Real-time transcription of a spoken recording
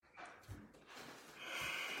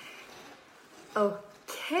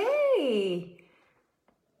Okay.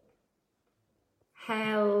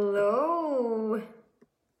 Hello.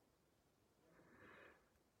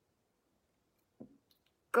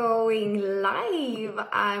 Going live.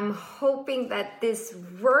 I'm hoping that this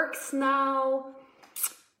works now.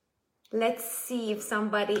 Let's see if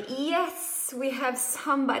somebody... Yes, we have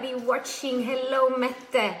somebody watching. Hello,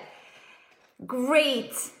 Mette.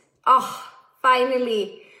 Great. Oh,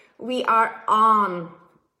 finally, we are on.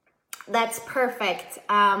 That's perfect.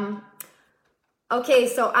 Okay,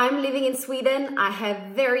 so I'm living in Sweden. I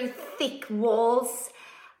have very thick walls.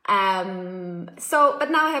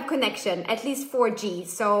 But now I have connection, at least 4G.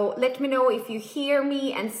 So let me know if you hear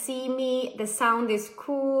me and see me. The sound is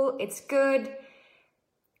cool. It's good.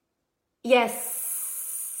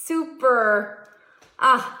 Yes, super.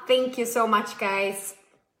 Thank you so much, guys.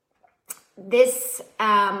 This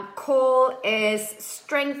call is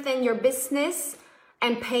strengthen your business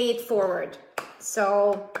and pay it forward.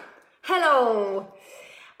 So, hello.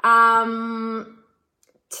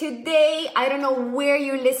 Today, I don't know where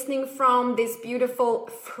you're listening from this beautiful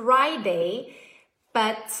Friday,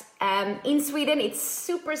 but in Sweden, it's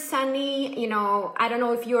super sunny. You know, I don't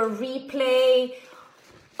know if you're replay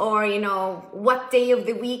or, you know, what day of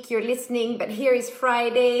the week you're listening, but here is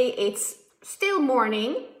Friday. It's still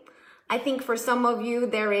morning. I think for some of you,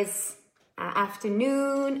 there is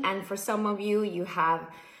afternoon, and for some of you, you have,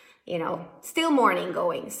 you know, still morning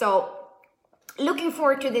going. So looking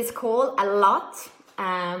forward to this call a lot.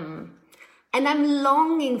 And I'm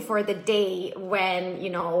longing for the day when, you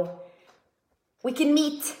know, we can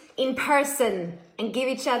meet in person and give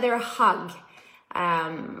each other a hug.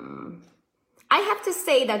 I have to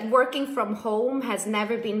say that working from home has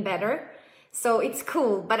never been better. So it's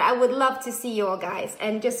cool, but I would love to see you all guys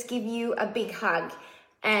and just give you a big hug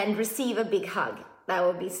and receive a big hug. That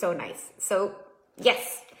would be so nice. So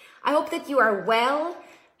yes, I hope that you are well.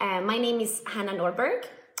 My name is Nordberg.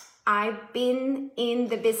 I've been in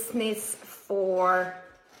the business for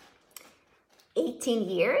 18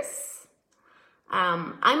 years.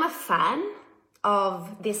 I'm a fan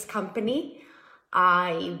of this company.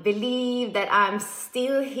 I believe that I'm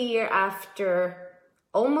still here after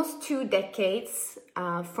almost 2 decades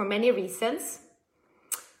for many reasons.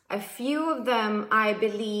 A few of them, I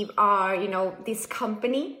believe, are, you know, this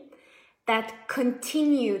company that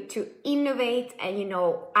continue to innovate, and, you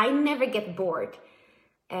know, I never get bored.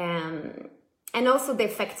 And also the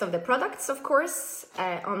effects of the products, of course,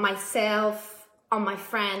 on myself, on my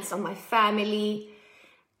friends, on my family.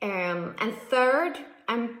 And third,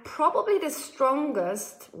 I'm probably the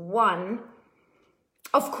strongest one.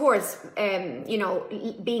 Of course, you know,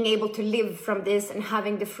 being able to live from this and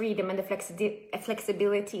having the freedom and the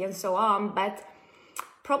flexibility and so on, but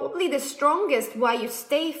probably the strongest why you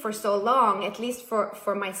stay for so long, at least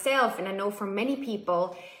for myself, and I know for many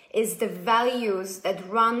people, is the values that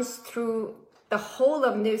runs through the whole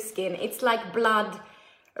of Nu Skin. It's like blood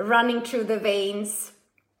running through the veins,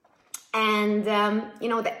 and you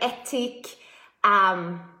know, the ethic,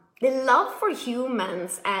 the love for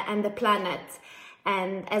humans and the planet.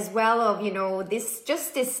 And as well of, you know, this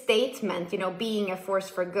statement, you know, being a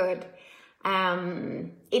force for good.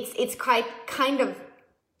 It's quite kind of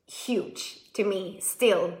huge to me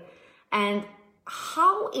still. And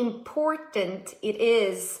how important it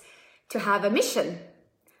is to have a mission,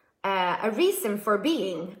 a reason for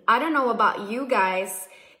being. I don't know about you guys,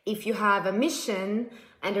 if you have a mission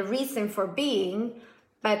and a reason for being,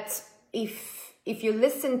 but if you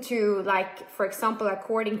listen to, like, for example,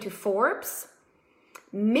 according to Forbes,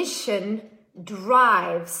 mission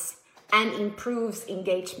drives and improves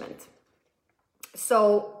engagement.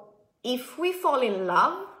 So if we fall in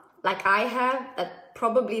love, like I have, that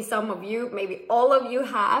probably some of you, maybe all of you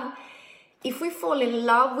have, if we fall in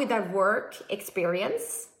love with our work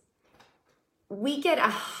experience, we get a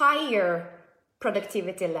higher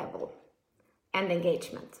productivity level and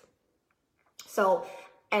engagement. So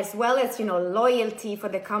as well as, you know, loyalty for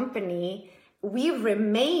the company, we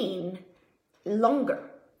remain longer.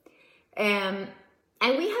 And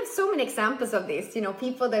we have so many examples of this, you know,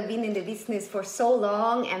 people that have been in the business for so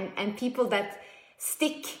long, and people that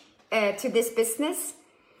stick to this business.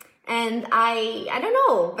 And I don't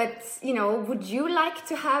know, but, you know, would you like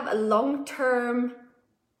to have a long-term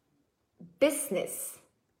business?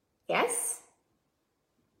 Yes?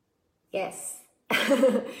 Yes.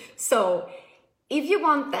 So if you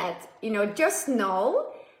want that, you know, just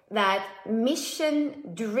know that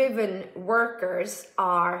mission-driven workers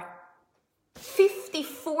are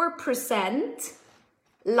 54%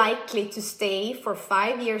 likely to stay for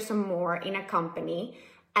 5 years or more in a company,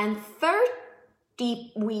 and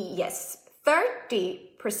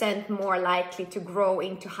 30% more likely to grow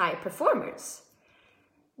into high performers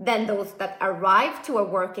than those that arrive to a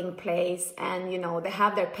working place and, they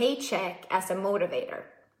have their paycheck as a motivator.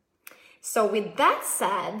 So with that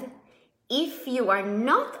said, if you are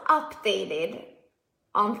not updated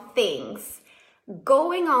on things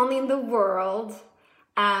going on in the world,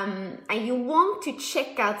 and you want to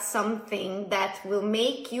check out something that will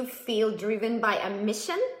make you feel driven by a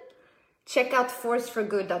mission, check out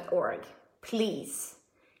forceforgood.org. Please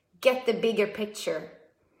get the bigger picture.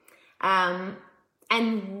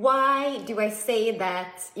 And why do I say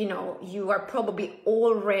that, you are probably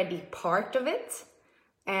already part of it?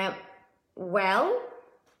 Well,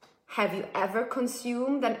 have you ever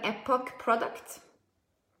consumed an Epoch product?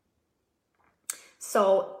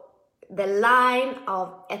 So the line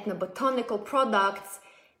of ethnobotanical products,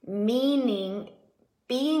 meaning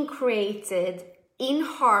being created in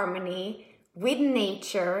harmony with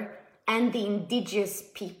nature and the indigenous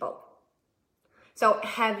people. So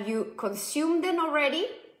have you consumed them already?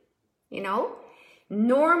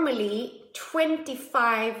 Normally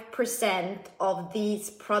 25% of these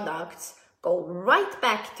products go right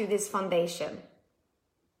back to this foundation.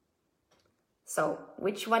 So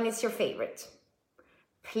which one is your favorite?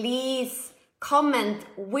 Please comment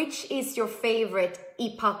which is your favorite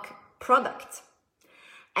Epoch product.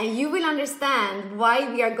 And you will understand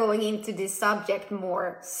why we are going into this subject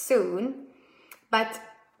more soon. But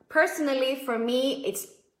personally, for me, it's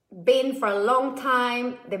been for a long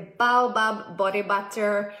time the Baobab body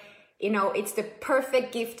butter. It's the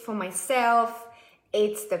perfect gift for myself.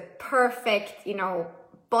 It's the perfect,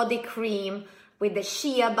 body cream with the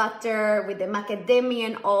shea butter, with the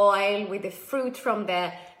macadamia oil, with the fruit from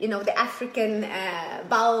the, the African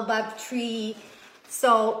baobab tree.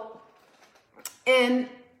 So, it's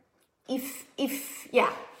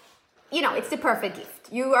the perfect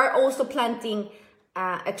gift. You are also planting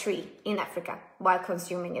a tree in Africa while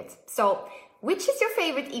consuming it. So, which is your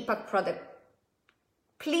favorite Epoch product?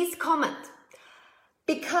 Please comment,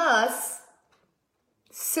 because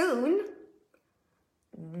soon,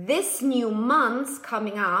 this new month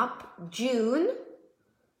coming up, June,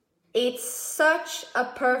 it's such a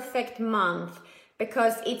perfect month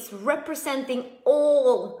because it's representing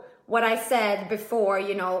all what I said before.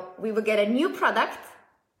 We will get a new product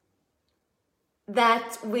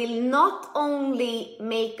that will not only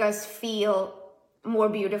make us feel more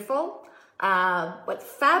beautiful, but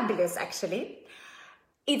fabulous actually.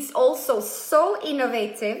 It's also so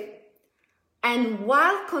innovative, and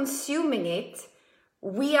while consuming it,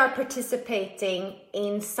 we are participating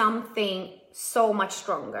in something so much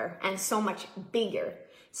stronger and so much bigger.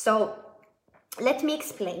 So let me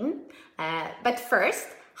explain. But first,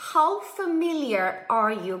 how familiar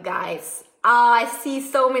are you guys? I see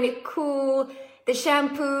so many cool, the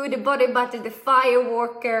shampoo, the body butter, the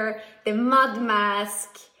firewalker, the mud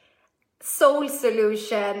mask, soul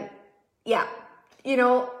solution. Yeah,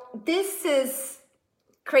 this is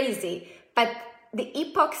crazy. But the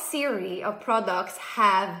Epoch series of products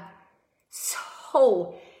have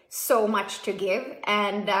so much to give,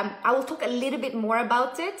 and I will talk a little bit more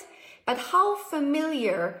about it. But how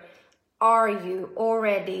familiar are you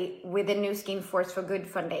already with the Nu Skin Force for Good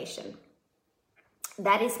Foundation?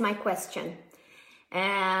 That is my question.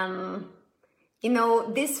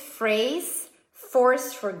 This phrase,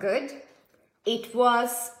 Force for Good, it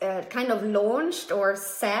was kind of launched or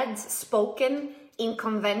spoken in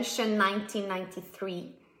Convention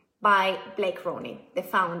 1993 by Blake Roney, the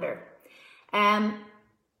founder.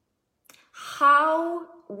 How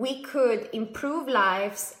we could improve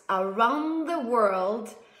lives around the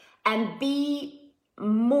world and be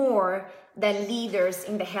more than leaders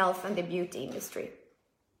in the health and the beauty industry.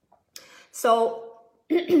 So,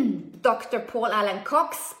 Dr. Paul Allen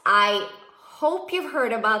Cox, I hope you've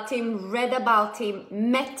heard about him, read about him,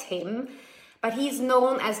 met him, but he's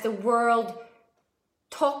known as the world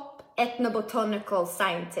top ethnobotanical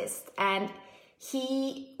scientist, and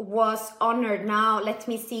he was honored now, let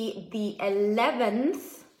me see, the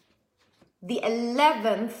 11th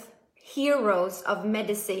Heroes of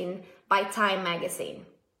Medicine by Time magazine.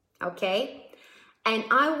 Okay, and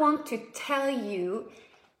I want to tell you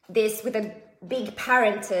this with a big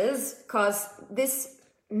parenthesis, because this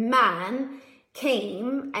man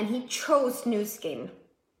came and he chose Nu Skin.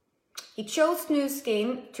 He chose Nu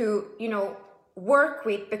Skin to, work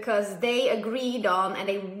with because they agreed on and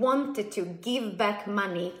they wanted to give back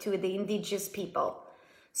money to the indigenous people.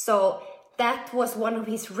 So that was one of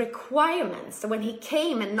his requirements. So when he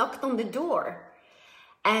came and knocked on the door,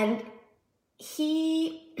 and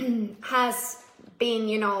he has been,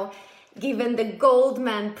 given the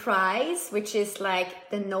Goldman Prize, which is like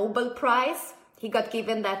the Nobel Prize. He got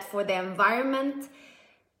given that for the environment.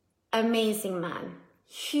 Amazing man,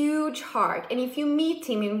 huge heart. And if you meet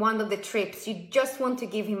him in one of the trips, you just want to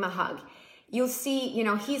give him a hug. You'll see, you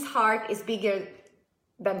know, his heart is bigger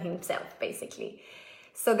than himself, basically.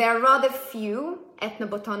 So there are rather few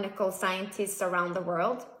ethnobotanical scientists around the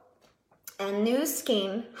world. And Nu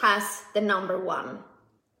Skin has the #1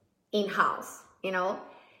 in-house, you know,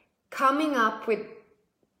 coming up with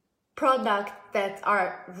products that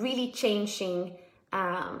are really changing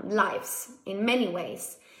lives in many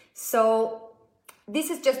ways. So this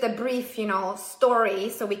is just a brief, you know, story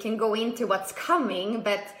so we can go into what's coming.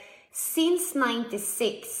 But since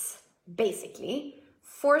 96, basically,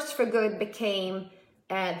 Force for Good became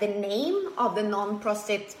the name of the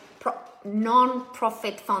non-profit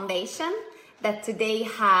foundation that today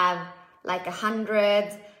have like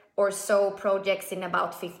 100 or so projects in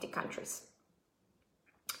about 50 countries.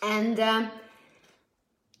 And,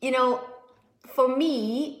 you know, for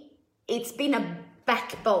me, it's been a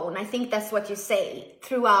backbone. I think that's what you say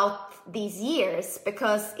throughout these years,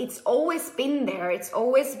 because it's always been there. It's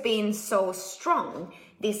always been so strong,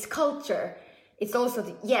 this culture. It's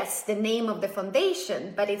also, yes, the name of the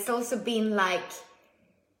foundation, but it's also been like,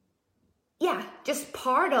 yeah, just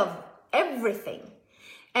part of everything.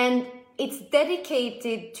 And it's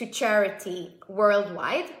dedicated to charity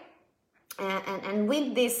worldwide. And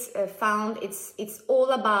with this fund, it's all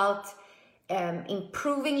about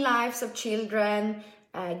improving lives of children,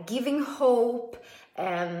 giving hope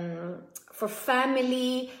for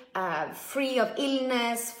family, free of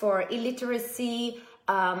illness, for illiteracy,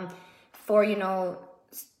 for, you know,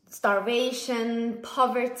 starvation,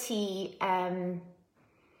 poverty,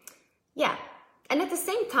 yeah, and at the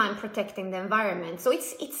same time protecting the environment. So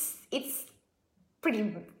it's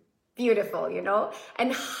pretty beautiful, you know.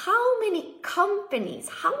 And how many companies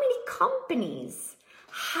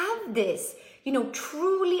have this, you know,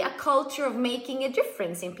 truly a culture of making a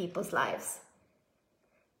difference in people's lives?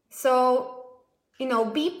 So, you know,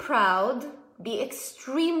 be proud, be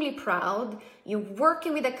extremely proud. You're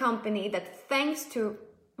working with a company that, thanks to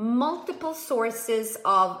multiple sources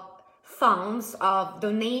of funds, of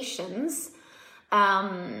donations,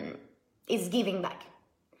 is giving back.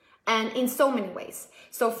 And in so many ways.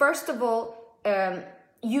 So first of all,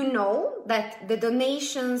 you know that the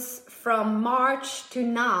donations from March to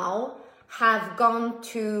now have gone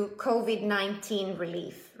to COVID-19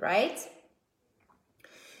 relief, right?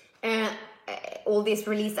 All these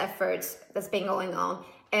relief efforts that's been going on.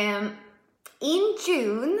 In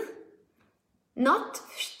June, not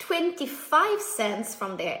 25 cents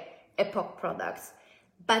from the Epoch products,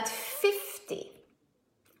 but 50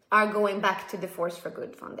 are going back to the Force for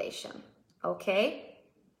Good Foundation, okay?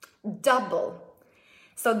 Double.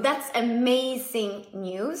 So that's amazing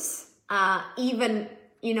news. Even,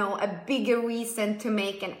 you know, a bigger reason to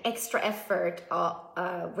make an extra effort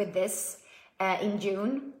with this in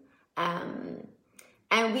June. And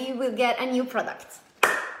we will get a new product.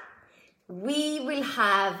 We will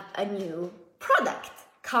have a new product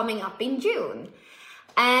coming up in June.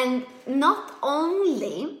 And not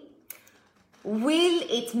only will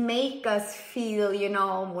it make us feel, you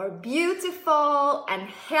know, more beautiful and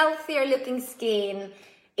healthier looking skin,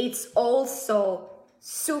 it's also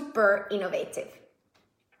super innovative.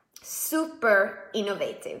 Super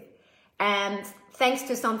innovative. And thanks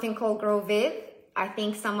to something called Grow Viv, I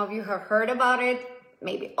think some of you have heard about it,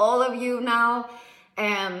 maybe all of you now,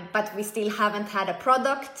 but we still haven't had a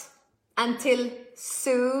product until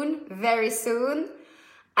soon, very soon.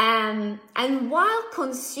 And while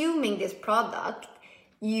consuming this product,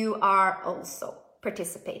 you are also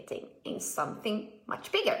participating in something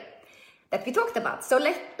much bigger that we talked about. So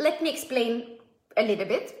let me explain a little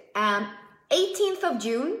bit. 18th of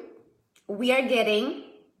June, we are getting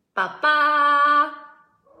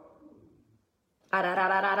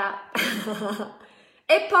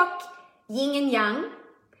Epoch Yin and Yang.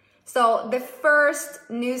 So the first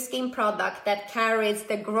Nu Skin product that carries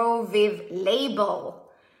the Grow Viv label.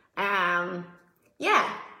 Yeah,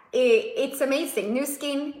 it's amazing. Nu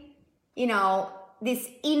Skin, you know, this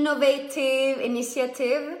innovative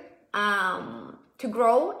initiative to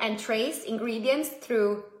grow and trace ingredients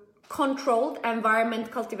through controlled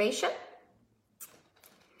environment cultivation.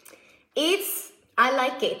 It's, I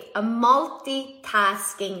like it, a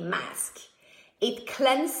multitasking mask. It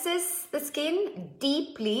cleanses the skin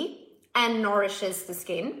deeply and nourishes the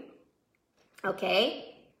skin. Okay.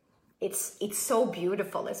 It's so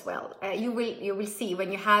beautiful as well. You will see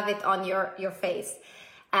when you have it on your face.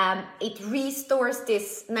 It restores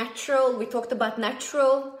this natural, we talked about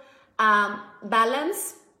natural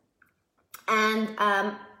balance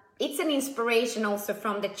And it's an inspiration also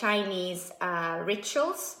from the Chinese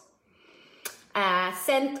rituals.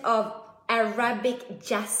 Scent of Arabic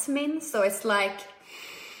jasmine, so it's like,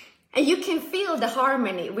 and you can feel the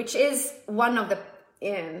harmony, which is one of the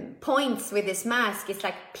points with this mask. It's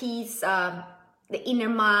like peace, the inner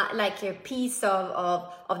mind, like a piece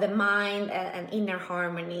of the mind and inner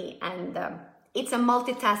harmony. And it's a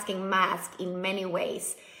multitasking mask in many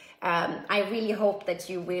ways. I really hope that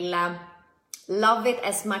you will love it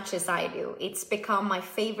as much as I do. It's become my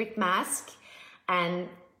favorite mask, and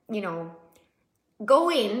you know, go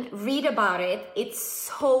in, read about it. It's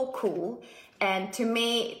so cool. And to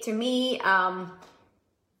me,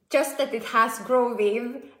 just that it has Grow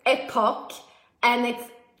Viv, Epoch, and it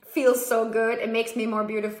feels so good. It makes me more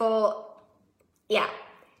beautiful. Yeah,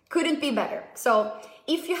 couldn't be better. So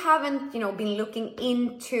if you haven't, been looking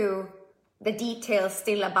into the details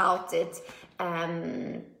still about it,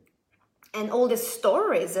 and all the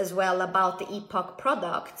stories as well about the Epoch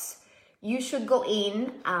products, you should go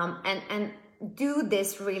in and do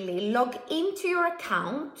this really. Log into your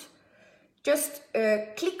account, just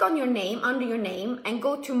click on your name, under your name, and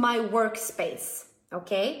go to my workspace,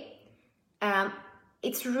 okay?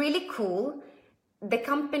 It's really cool. The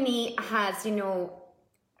company has,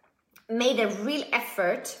 made a real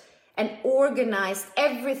effort and organized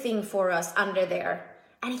everything for us under there.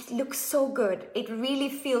 And it looks so good. It really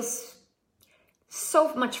feels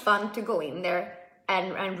so much fun to go in there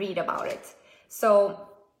and read about it. So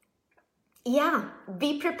yeah,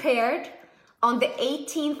 be prepared on the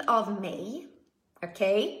 18th of May.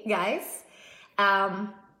 Okay, guys.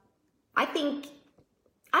 I think,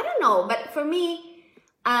 I don't know, but for me,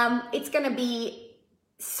 it's gonna be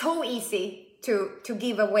so easy to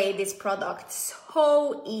give away this product,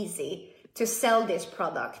 so easy to sell this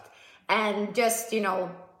product, and just,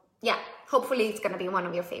 yeah, hopefully it's gonna be one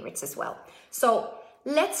of your favorites as well. So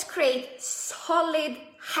let's create solid,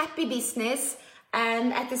 happy business,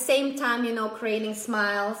 and at the same time, creating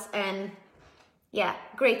smiles and yeah,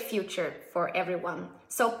 great future for everyone.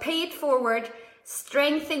 So pay it forward,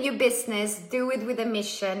 strengthen your business, do it with a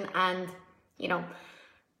mission, and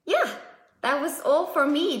yeah, that was all for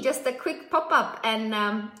me. Just a quick pop-up, and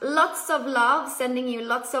lots of love, sending you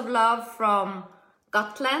lots of love from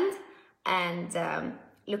Gotland, and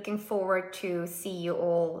looking forward to see you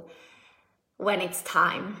all when it's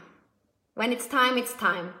time. When it's time, it's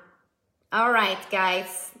time. All right,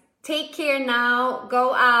 guys, take care now.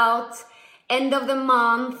 Go out. End of the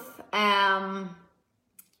month.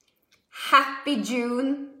 Happy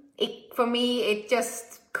June. For me, it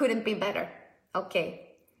just couldn't be better. Okay.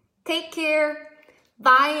 Take care.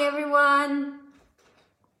 Bye, everyone.